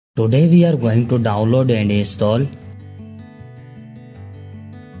Today we are going to download and install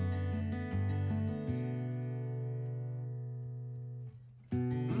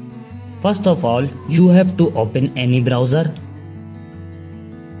First of all, you have to open any browser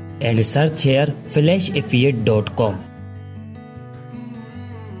and search here flashaffiliate.com.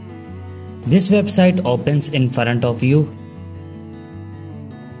 This website opens in front of you.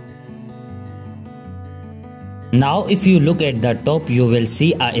 Now if you look at the top, you will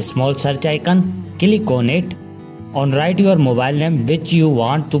see a small search icon. Click on it and write your mobile name which you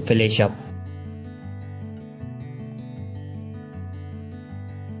want to flash up.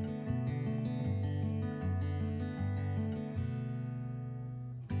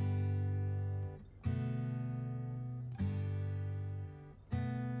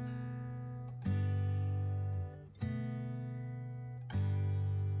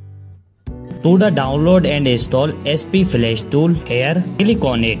 To the download and install SP Flash tool, here click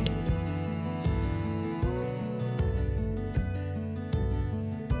on it.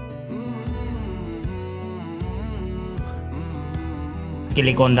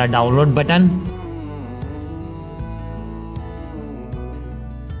 Click on the download button.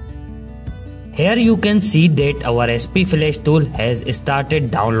 Here you can see that our SP Flash tool has started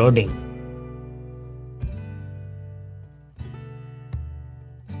downloading.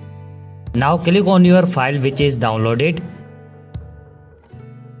 Now click on your file which is downloaded.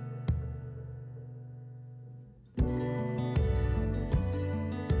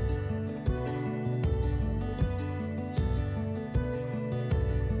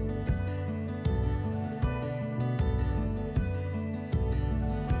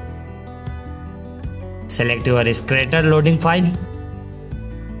 Select your creator loading file.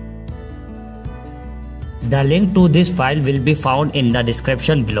 The link to this file will be found in the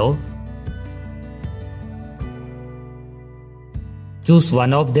description below. Choose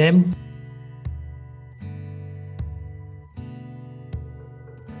one of them.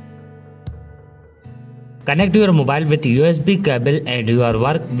 Connect your mobile with USB cable and your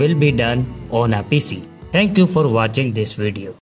work will be done on a PC. Thank you for watching this video.